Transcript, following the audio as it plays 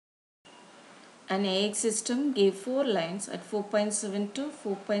An AX system gave 4 lines at 4.72,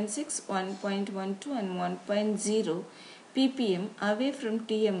 4.6, 1.12 and 1.0 ppm away from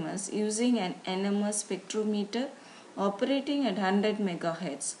TMS using an NMS spectrometer operating at 100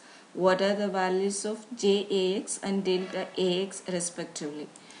 MHz. What are the values of JAX and delta AX respectively?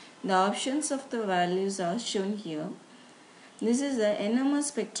 The options of the values are shown here. This is the NMS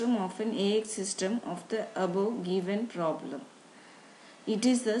spectrum of an AX system of the above given problem. It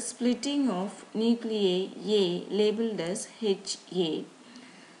is the splitting of nuclei A labeled as HA,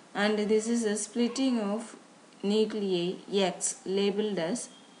 and this is the splitting of nuclei X labeled as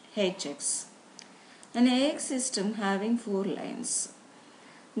HX. An AX system having 4 lines.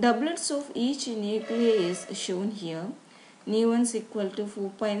 Doublets of each nuclei is shown here. Nu1 is equal to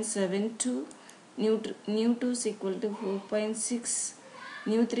 4.72, Nu2 is equal to 4.6,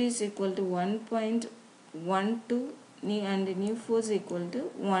 Nu3 is equal to 1.12, and Nu4 is equal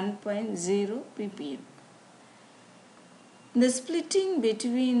to 1.0 ppm. The splitting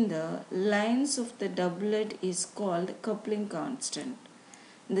between the lines of the doublet is called coupling constant.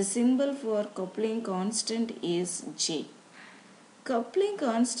 The symbol for coupling constant is J. Coupling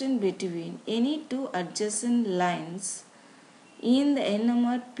constant between any two adjacent lines in the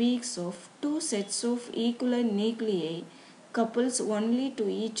NMR peaks of two sets of equivalent nuclei couples only to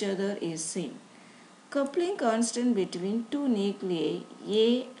each other is same. Coupling constant between two nuclei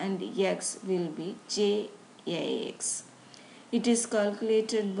A and X will be JAX. It is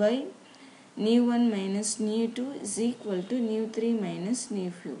calculated by Nu1 minus Nu2 is equal to Nu3 minus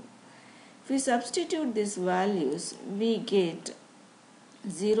Nu4. If we substitute these values, we get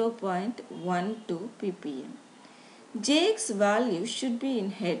 0.12 ppm. JX value should be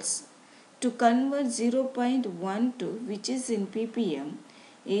in hertz. To convert 0.12, which is in ppm,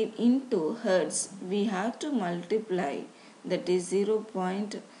 into hertz, we have to multiply, that is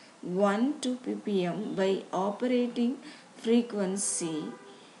 0.12 ppm, by operating frequency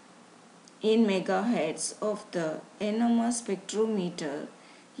in megahertz of the NMR spectrometer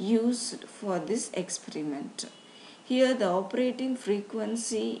used for this experiment. Here the operating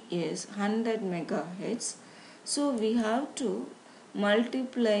frequency is 100 megahertz, so we have to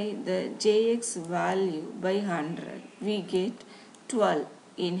multiply the JX value by 100. We get 12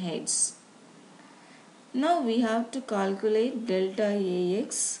 in hertz. Now we have to calculate delta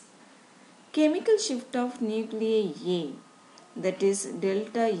AX. Chemical shift of nuclei A, that is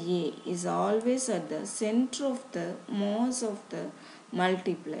delta A, is always at the center of the mass of the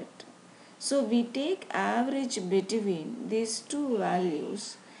multiplet. So we take average between these two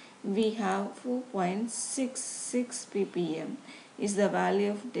values. We have 4.66 ppm is the value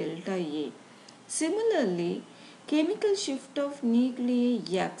of delta A. Similarly, chemical shift of nuclei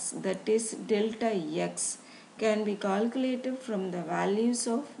X, that is delta X, can be calculated from the values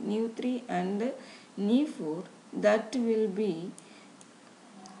of Nu3 and Nu4. That will be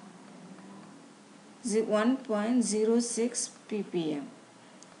 1.06 ppm.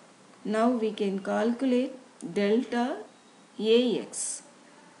 Now we can calculate delta AX.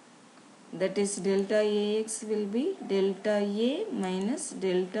 That is delta AX will be delta A minus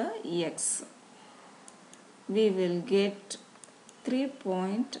delta X. We will get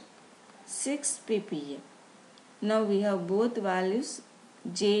 3.6 ppm. Now we have both values,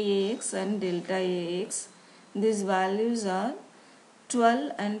 JAX and delta AX. These values are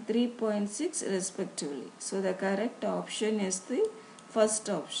 12 and 3.6 respectively. So the correct option is the first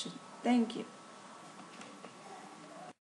option. Thank you.